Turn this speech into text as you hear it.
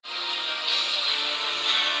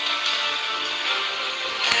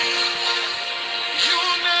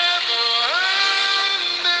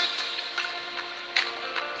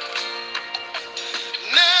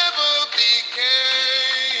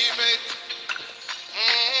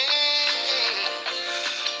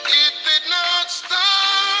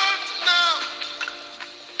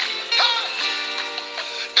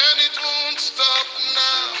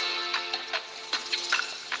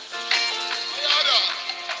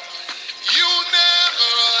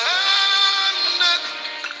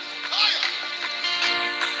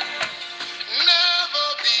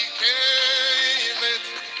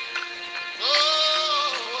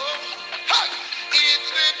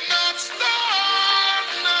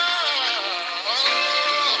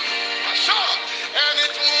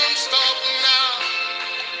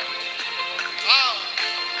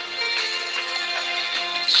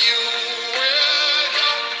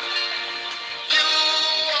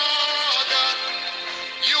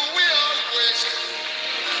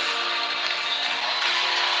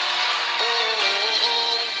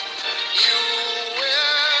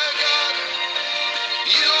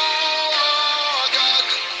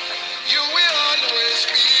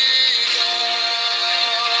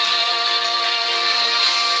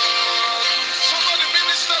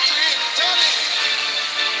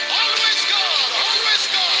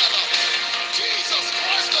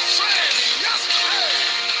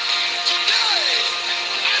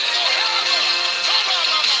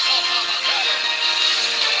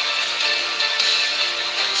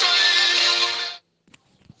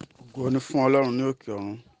Ògo ni fún Ọlọ́run ní òkè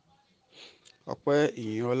ọ̀run. Ọpẹ́,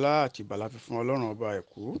 ìyìn, ọlá àti ìbà la fi fún Ọlọ́run ọba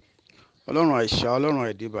àìkú. Ọlọ́run àìṣà, Ọlọ́run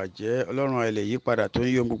àìdíbàjẹ́, Ọlọ́run àìlèyípadà tó ń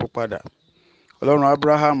yí ohun gbogbo padà. Ọlọ́run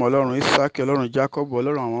Abraham, Ọlọ́run Isaac, Ọlọ́run Jacob,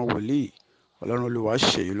 Ọlọ́run àwọn wòlíì, Ọlọ́run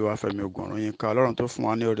Olúwaṣeyì, Olúwafẹ́mi ogun ọ̀run yín ká, Ọlọ́run tó fún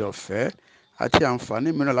wa ní oore ọ̀fẹ́ àti àǹfààní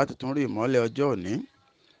mìíràn láti tún rí ìmọ́lẹ̀ ọjọ́ òní.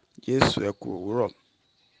 Jésù ẹ kú òwúrọ̀.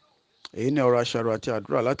 Èyí ni ọ̀rọ̀ àṣàrò àti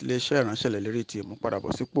àdúrà láti iléeṣẹ́ ìránṣẹ́ ìlérí ti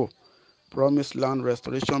ìmúpadàbọ̀sípò Promise Land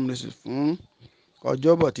Restoration Ministry fún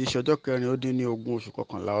ọjọ́bọ̀ tí í ṣe ọjọ́ 4 oṣù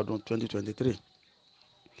kọkànlá ọdún 2023.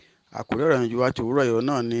 Àkórí ọ̀rọ̀ ìyànjú wa ti òwúrọ̀ yìí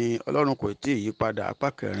náà ni Ọlọ́run kò tí ì yí padà apá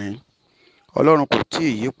 4. Ọlọ́run kò tí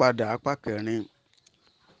ì yí padà apá 4.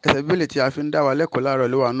 Ẹsẹ̀ Bíbélì tí a fi ń dá wa lẹ́kọ̀ọ́ láàárọ̀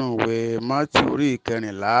ló wà nínú ìwé Mátíù orí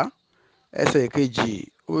 14 ẹsẹ̀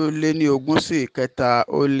 2 sí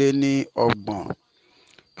 30.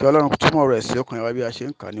 Kí Ọlọ́run túmọ̀ rẹ̀ sí ọkàn wa bí a ṣe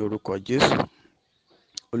ń kà ní orúkọ Jésù.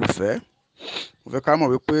 Olùfẹ́, mo fẹ́ ká mọ̀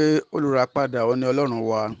wípé olùràpadà ó ní Ọlọ́run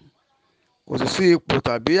wa. Kò sì sí ipò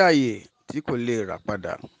tàbí ààyè tí kò lè rà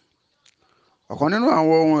padà. Ọ̀kan nínú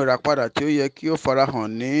àwọn ohun ìràpadà tí ó yẹ kí ó farahàn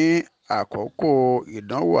ní àkókò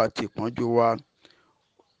ìdánwò àti ìpọ́njú wa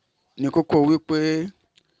ní kókó wípé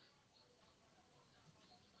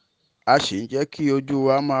a sì ń jẹ́ kí ojú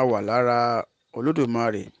wa máa wà lára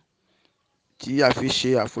Olódùmarè tí a fi ṣe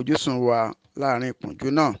àfojúsùn wa láàrin ìpọ́njú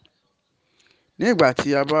náà. Ní ìgbà tí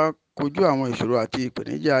a bá kojú àwọn ìṣòro àti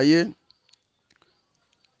ìpèníjà ayé,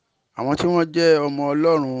 àwọn tí wọ́n jẹ́ ọmọ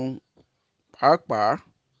Ọlọ́run pàápàá,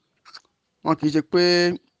 wọn kì í ṣe pé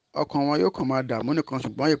ọkàn wọn yóò kàn máa dààmú nìkan,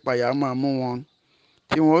 ṣùgbọ́n ìpayà máa mú wọn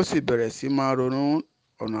tí wọn ó sì bẹ̀rẹ̀ sí máa ronú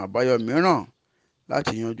ọ̀nà àbáyọ mìíràn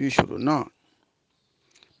láti yanjú ìṣòro náà.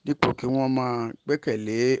 Dípò kí wọ́n máa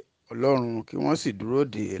gbẹ́kẹ̀lé Ọlọ́run kí wọ́n sì dúró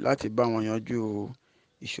dè láti bá wọn yanjú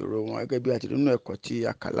ìṣòro wọn, gẹ́gẹ́ bí a ti rí nínú ẹ̀kọ́ tí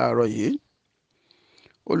a kà láàárọ̀ yìí.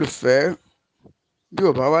 Olùfẹ́, bí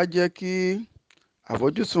ò bá wá jẹ́ kí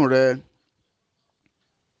àfojúsùn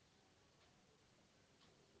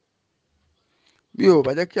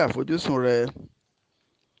rẹ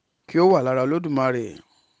kí ó wà lára Olódùmarè,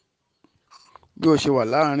 bí ó ṣe wà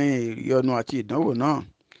láàrin ìyọnu àti ìdánwò náà,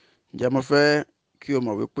 ǹjẹ́ mo fẹ́ kí o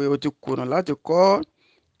mọ̀ wípé o ti kùnà láti kọ́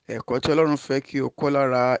ẹ̀kọ́ tí Ọlọ́run fẹ́ kí o kọ́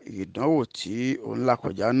lára ìdánwò tí o ń là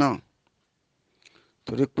kọjá náà.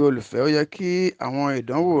 Torí pé olùfẹ́, ó yẹ kí àwọn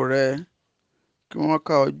ìdánwò rẹ kí wọ́n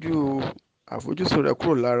ká ojú àfojúsùn rẹ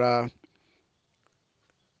kúrò lára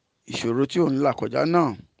ìṣòro tí o ń là kọjá náà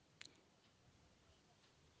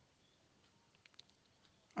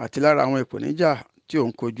àti lára àwọn ìpèníjà tí o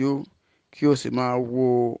ń kojú, kí o sì máa wo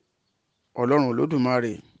Ọlọ́run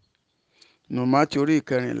Olódùmarè. Nínú Mátíù orí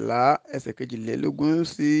 14 ẹsẹ̀ 22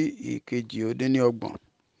 sí 28.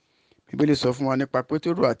 Bíbélì sọ fún wa nípa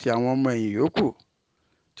Pétérù àti àwọn ọmọ ẹ̀yìn yòókù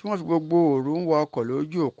tí wọ́n fi gbogbo òru ń wa ọkọ̀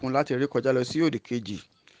lójú òkun láti rí kọjá lọ sí òdì kejì,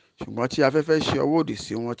 ṣùgbọ́n tí afẹ́fẹ́ ṣe ọwọ́ òdì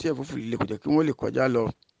sí wọn tí ẹ̀fúùfù líle kò jẹ́ kí wọ́n lè kọjá lọ.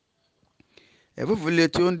 Ẹ̀fúùfù líle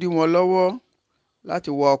tí ó ń dí wọn lọ́wọ́ láti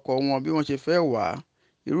wa ọkọ̀ wọn bí wọ́n ṣe fẹ́ wà á,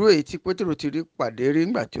 irú èyí tí Pétérù ti rí pàdé rí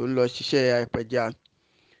nígbà tí ó ń lọ ṣiṣẹ́ apẹja,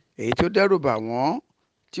 èyí tó dẹ́rù bà wọ́n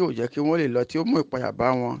tí ò jẹ́ kí wọ́n lè lọ, tí ó mú ìpayà bá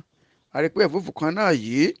wọn. A rí pé ẹ̀fúùfù kan náà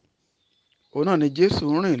yìí, òun náà ni Jésù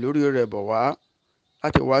ń rìn lórí rẹ̀ bọ̀ wá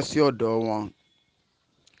láti wá sí ọ̀dọ̀ wọn.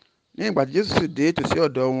 Ní ìgbà tí Jésù sì dé tòsí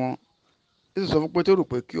ọ̀dọ̀ wọn, Jésù sọ fún Pétérù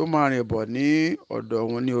pé kí ó máa rìn bọ̀ ní ọ̀dọ̀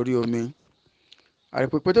wọn ní orí omi. A rí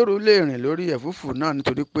pé Pétérù lè rìn lórí ẹ̀fúùfù náà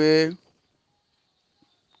nítorí pé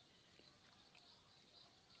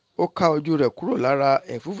ó ká ojú rẹ̀ kúrò lára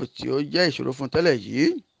ẹ̀fúùfù tí ó jẹ́ ìṣòro fún tẹ́lẹ̀ yìí,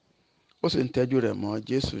 ó sì ń tẹ́jú rẹ̀ mọ́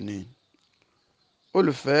Jésù ni.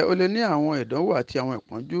 Olùfẹ́, ó lè ní àwọn ìdánwò àti àwọn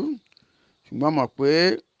ìpọ́njú, ṣùgbọ́n mọ̀ pé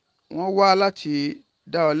wọ́n wá láti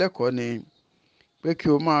dá ọ lẹ́kọ̀ọ́ ni, pé kí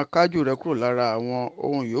o máa kájú rẹ kúrò lára àwọn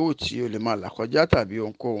ohun yòówù tí o lè máa là kọjá tàbí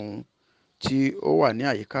ohunkóhun tí ó wà ní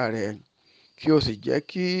àyíká rẹ, kí o sì jẹ́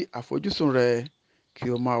kí àfojúsùn rẹ kí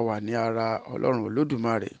o máa wà ní ara Ọlọ́run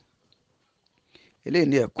Olódùmarè. Eléyìí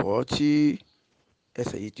ni ẹ̀kọ́ tí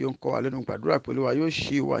ẹsẹ̀ yìí tí ó ń kọ́ wa lẹ́nu. Gbàdúrà pé Olúwa yóò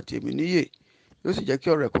ṣí ìwà tèmi níyè, yóò sì jẹ́ kí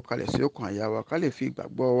ọ̀rọ̀ ẹ̀kọ́ kalẹ̀ sí ọkàn àyà wa, ká lè fi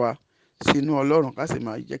ìgbàgbọ́ wa sínú Ọlọ́run, ká sì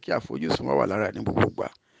máa jẹ́ kí àfojúsùn wa wà lára ní gbogbo ìgbà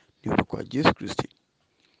ní orúkọ Jésù Kristi.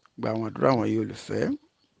 Gba àwọn àdúrà wọ̀nyí, olùfẹ́.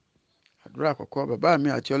 Àdúrà àkọ́kọ́: bàbá mi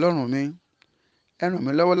àti Ọlọ́run mi, ẹ ràn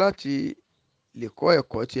mí lọ́wọ́ láti lè kọ́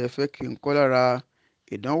ẹ̀kọ́ tí ẹ fẹ́ kí n kọ́ lára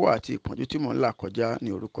ìdánwò àti ìpọ́njú tí mò ń là kọjá ní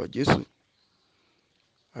orúkọ Jésù.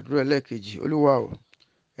 Àdúrà ẹlẹ́ẹ̀kejì: Olúwa o,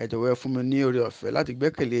 ẹ jọ̀wọ́ ẹ fún mi ní oore ọ̀fẹ́ láti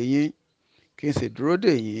gbẹ́kẹ̀lé yín, kí n sì dúró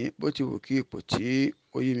dè yín bó ti wù kí ipò tí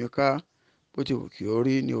ó yí mi ká, bó ti wù kí ó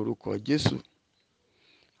rí, ní orúkọ Jésù.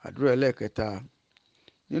 Àdúrà ẹlẹ́ẹ̀kẹta: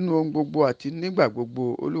 nínú ohun gbogbo àti nígbà gbogbo,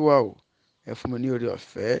 Olúwa o, ẹ fún mi ní oore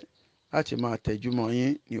ọ̀fẹ́ láti máa tẹjú mọ́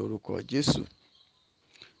yín ní orúkọ Jésù.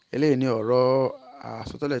 Eléyìí ni ọ̀rọ̀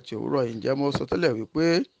àsọtẹ́lẹ̀ ti òwúrọ̀ yìí. Ǹjẹ́ mo sọtẹ́lẹ̀ wípé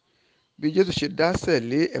bí Jésù ṣe dásẹ̀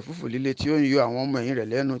lé ẹ̀fúùfù líle tí ó ń yọ àwọn ọmọ ẹ̀yìn rẹ̀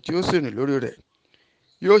lẹ́nu tí ó sì rìn lórí rẹ̀,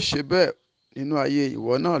 yóò ṣe bẹ́ẹ̀ nínú ayé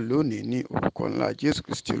ìwọ náà lónìí ní orúkọ ńlá Jésù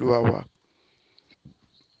Kristi Olúwa wa.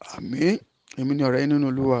 Àmín. Èmi ni ọ̀rẹ́ yín nínú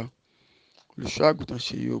Olúwa, olùṣọ́ àgùntàn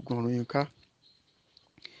Ṣèyí Ogun ọ̀run yín ká.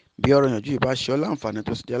 Bí ọ̀rọ̀ ìyànjú yìí bá ṣe ọ́ láǹfààní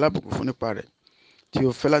tó sì di alábùkún fún nípa rẹ̀, tí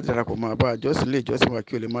o fẹ́ láti darapọ̀ mọ́ àbá ìjọsìn ilé ìjọsìn wa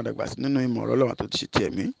kí o lè máa dàgbà sí nínú ìmọ̀ ọ̀rọ̀ Ọlọ́run tó ti ṣe ti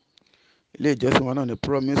ẹ̀mí. Ilé ìjọsìn wa náà ni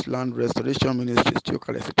Promise Land Restoration Ministries tí ó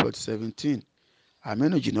kalẹ̀ sí plot 17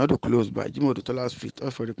 Aminu Jinadu close by Jimoh Tola Street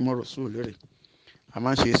off Erikmoro Surulere. A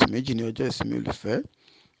máa ń ṣe ìsìn méjì ní ọjọ́ ìsinmi olùfẹ́.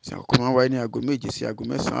 Ìsìn àkọ́kọ́ máa ń wáyé ní aago 7 sí aago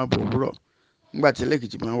 9 ààbọ̀ òwúrọ̀, nígbà tí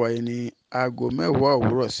ẹlẹ́ẹ̀kejì máa ń wáyé ní aago 10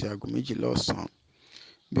 òwúrọ̀ sí aago 2 ọ̀sán.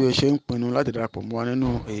 Bí o ṣe ń pinnu láti darapọ̀ mọ́ wa nínú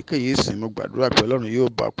èyíkéyìí ìsìn, mo gbàdúrà pé Ọlọ́run yóò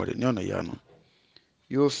bá ọ pàdé ní ọ̀nà ìyanu.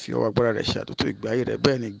 Yóò fi ọwọ́ agbára rẹ̀ ṣe àtúntò ìgbé ayé rẹ̀,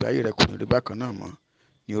 bẹ́ẹ̀ ni ìgbé ayé rẹ̀ kò ní rí bákan náà mọ́.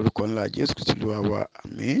 Ní orúkọ ńlá Jésù Kristi Olúwa wa.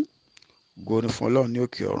 Àmín. Ògo ni fún Ọlọ́run ní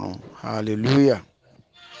òkè ọ̀run. Hallelujah.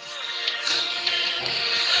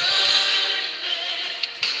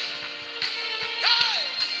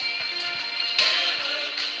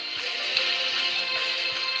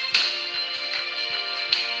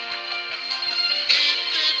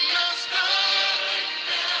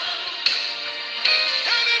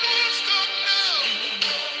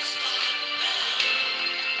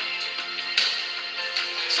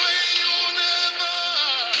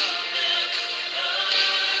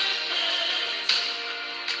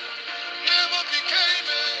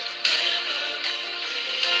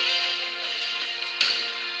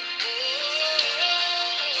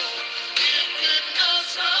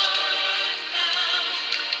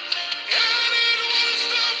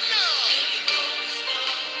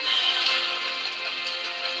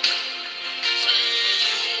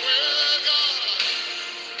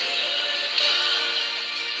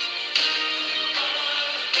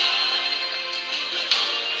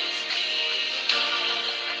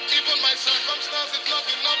 Even my circumstance is not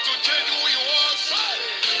enough to change who you are.